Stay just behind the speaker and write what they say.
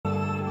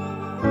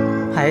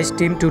Highest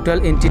team total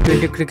in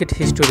T20 cricket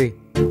history.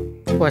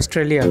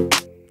 Australia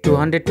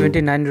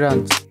 229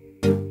 runs.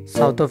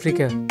 South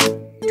Africa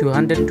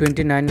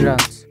 229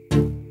 runs.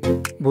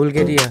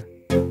 Bulgaria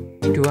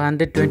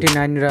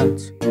 229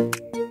 runs.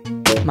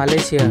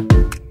 Malaysia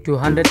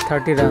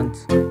 230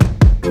 runs.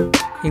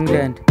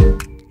 England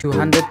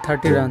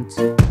 230 runs.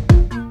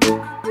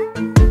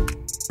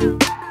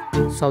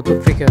 South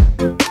Africa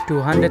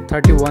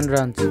 231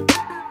 runs.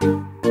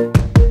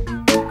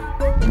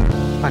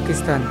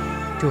 Pakistan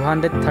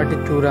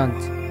 232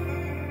 runs.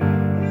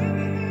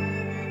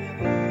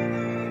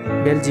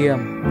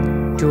 Belgium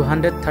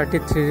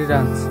 233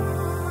 runs.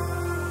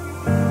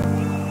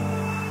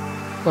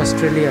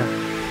 Australia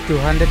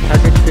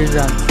 233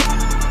 runs.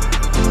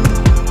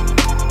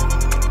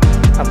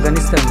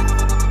 Afghanistan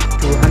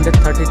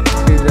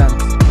 233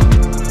 runs.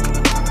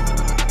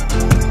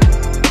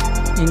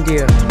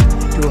 India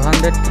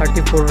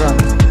 234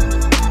 runs.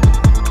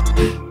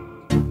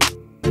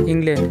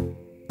 England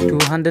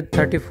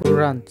 234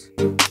 runs.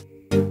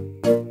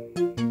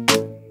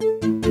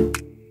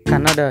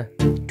 Canada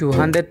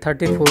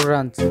 234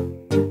 runs.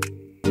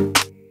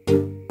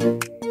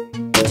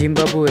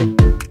 Zimbabwe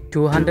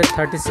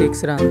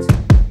 236 runs.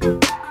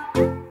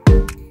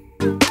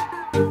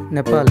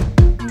 Nepal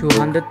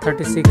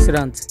 236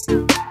 runs.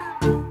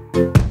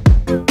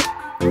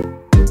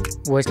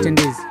 West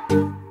Indies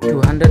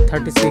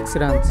 236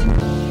 runs.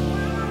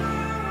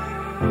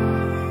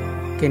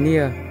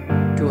 Kenya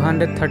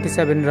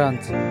 237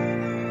 runs.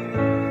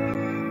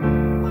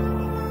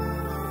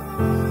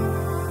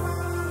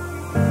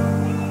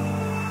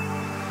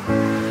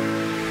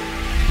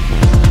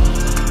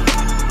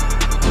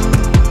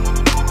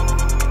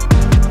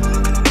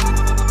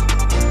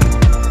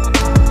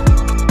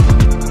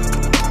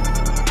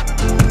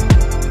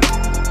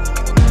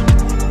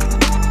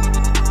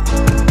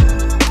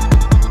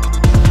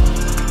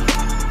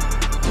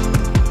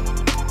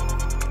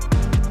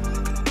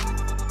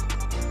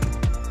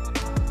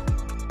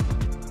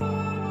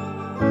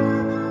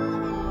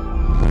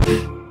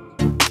 You